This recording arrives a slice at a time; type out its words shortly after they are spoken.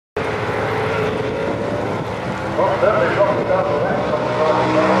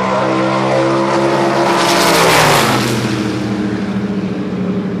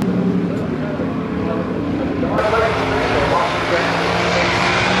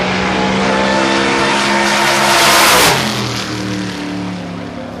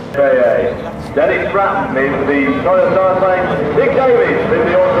Dennis Bratton is the Toyota Cycling, Dick Davies in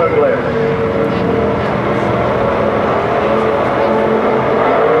the Autoglyph.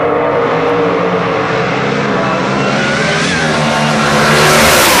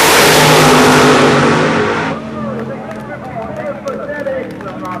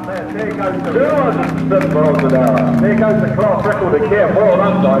 Here goes 207 miles an hour. Here goes the class record again. Well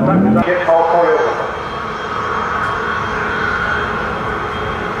done, guys. That gets our choreographer.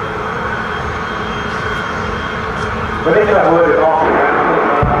 We need to have a word with Mark.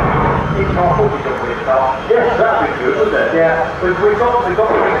 Each half will be good for this car. Yes, that'd be good, wouldn't it? Yeah. We've got to reach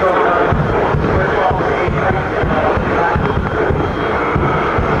on that.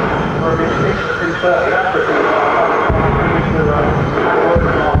 We're a bit 6:30. That's pretty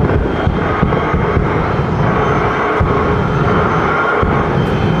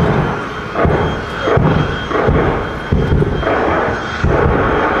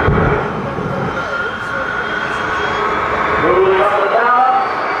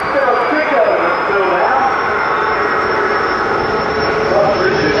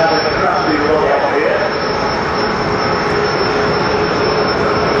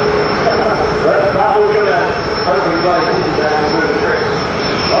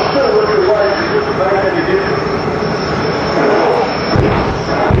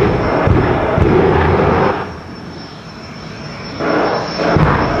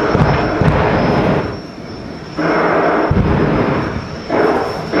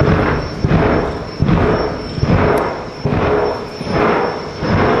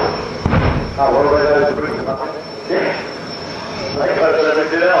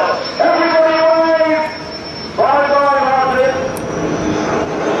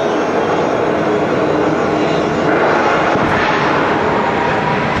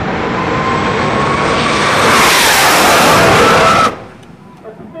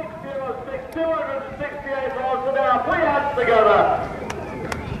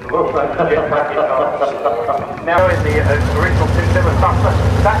now in the original system of stuff,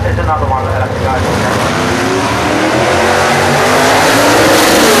 that is another one that has to go.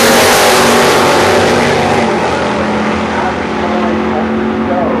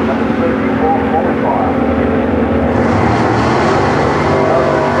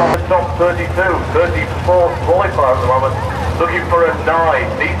 Top 32, 34th qualifier at the moment, looking for a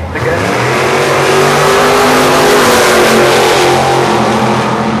 9, needs to get...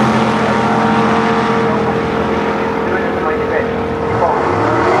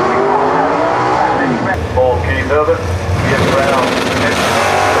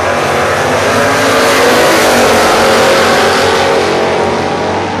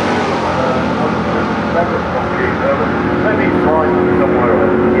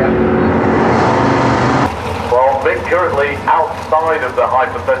 Currently outside of the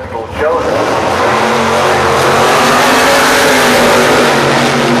hypothetical show.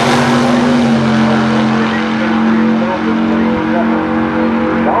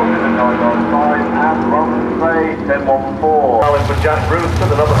 And Ron Say 1014. Challenge for Jack Brewster,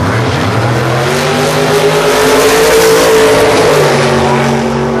 the number 3.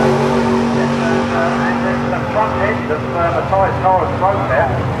 Front end of Matthias Norris broke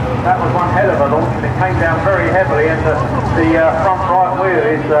there. That was one hell of a launch, and it came down very heavily, and the front right wheel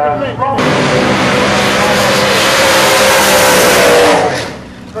is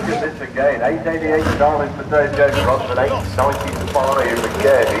Look at this again, 888 Darling for Dave Jones Ross and 895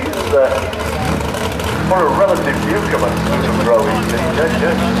 again. He's for a relative newcomer to the rowing team.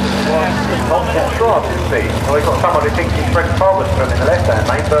 Not that sharp, is he? Well, we've got someone who thinks he's Fred Palmerstrom in the left hand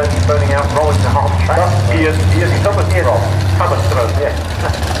lane, burning out rolling to half track. He is Palmerstrom, yeah.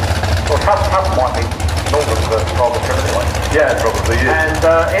 Well, Hub might be northern for Palmerstrom anyway. Yeah, probably is. And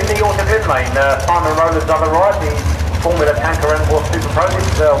in the Autoglyph lane, Simon Rowland's on the right, the Formula Tanker M4 Super Pro.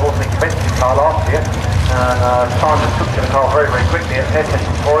 This was an expensive car last year, and Simon took to the car very, very quickly at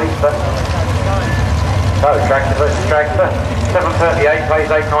Edmonton Toys, but so tractor versus tractor. 738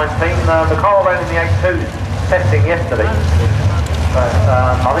 plays 819. The car ran in the 82 testing yesterday. But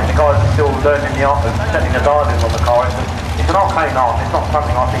I think the guys are still learning the art of setting a dialing on the car. It's an arcane art, it's not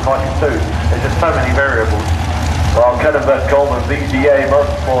something I think I can do. There's just so many variables. Well, Kenneth Coleman's EDA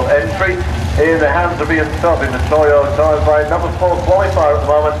Motorsport entry in the hands of Ian Stubb in the Toyota by number 4 qualifier at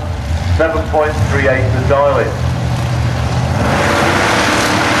the moment. 7.38 the dialing.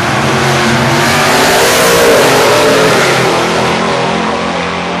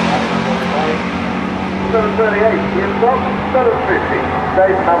 7:38. Ian Dobb, 7:50.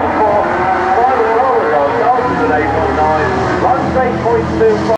 Stage number 4. Final roller on, Dalton at 8.9. Runs 8.25.